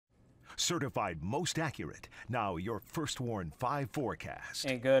certified most accurate. Now your First Warn 5 forecast.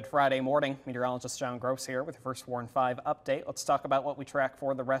 A good Friday morning. Meteorologist John Gross here with your First Warn 5 update. Let's talk about what we track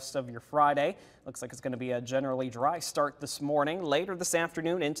for the rest of your Friday. Looks like it's going to be a generally dry start this morning. Later this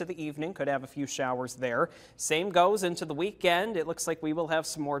afternoon into the evening, could have a few showers there. Same goes into the weekend. It looks like we will have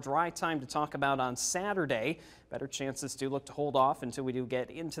some more dry time to talk about on Saturday. Better chances do look to hold off until we do get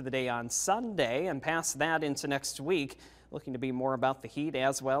into the day on Sunday, and past that into next week. Looking to be more about the heat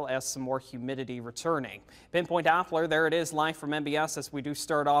as well as some more humidity returning. Pinpoint Doppler, there it is live from MBS as we do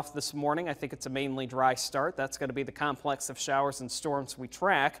start off this morning. I think it's a mainly dry start. That's going to be the complex of showers and storms we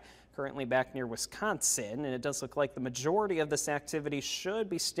track. Currently back near Wisconsin, and it does look like the majority of this activity should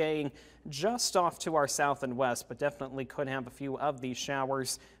be staying just off to our south and west, but definitely could have a few of these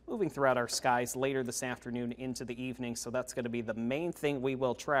showers moving throughout our skies later this afternoon into the evening. So that's going to be the main thing we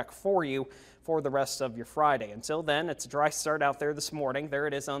will track for you for the rest of your Friday. Until then, it's a dry start out there this morning. There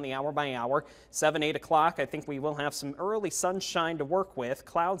it is on the hour by hour. 7, 8 o'clock. I think we will have some early sunshine to work with.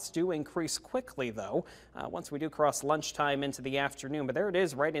 Clouds do increase quickly, though, once we do cross lunchtime into the afternoon. But there it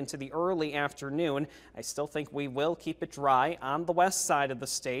is right into the early afternoon. I still think we will keep it dry on the west side of the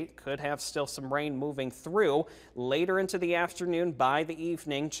state. Could have still some rain moving through. Later into the afternoon, by the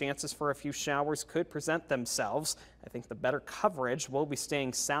evening, chances for a few showers could present themselves. I think the better coverage will be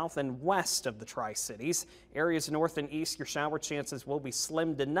staying south and west of the Tri-Cities. Areas north and east, your shower chances will be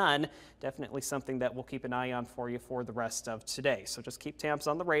slim to none. Definitely something that we'll keep an eye on for you for the rest of today. So just keep tabs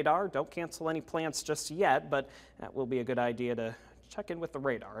on the radar. Don't cancel any plans just yet, but that will be a good idea to check in with the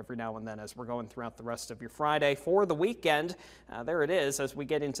radar every now and then as we're going throughout the rest of your Friday. For the weekend, there it is as we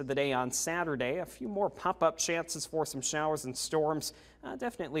get into the day on Saturday. A few more pop-up chances for some showers and storms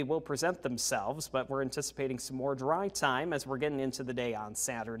definitely will present themselves, but we're anticipating some more dry time as we're getting into the day on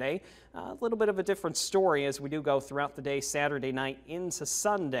Saturday. A little bit of a different story as we do go throughout the day Saturday night into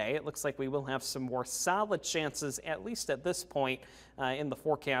Sunday. It looks like we will have some more solid chances, at least at this point, in the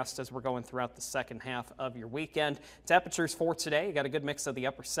forecast as we're going throughout the second half of your weekend. Temperatures for today, you got a good mix of the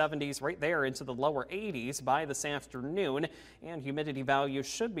upper 70s right there into the lower 80s by this afternoon, and humidity values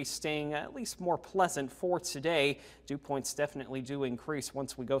should be staying at least more pleasant for today. Dew points definitely do increase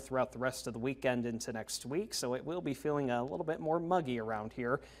once we go throughout the rest of the weekend into next week, so it will be feeling a little bit more muggy around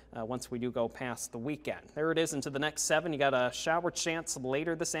here once we do go past the weekend. There it is into the next 7. You got a shower chance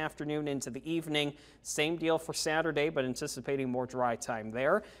later this afternoon into the evening. Same deal for Saturday, but anticipating more dry time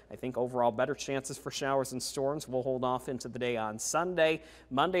there. I think overall better chances for showers and storms will hold off into the day on Sunday.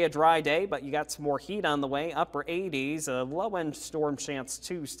 Monday a dry day, but you got some more heat on the way, upper 80s, a low-end storm chance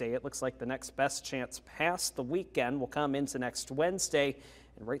Tuesday. It looks like the next best chance past the weekend will come into next Wednesday.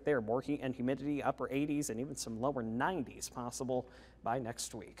 And right there, more heat and humidity, upper 80s and even some lower 90s possible by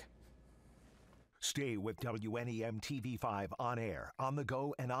next week. Stay with WNEM TV5 on air, on the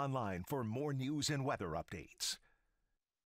go, and online for more news and weather updates.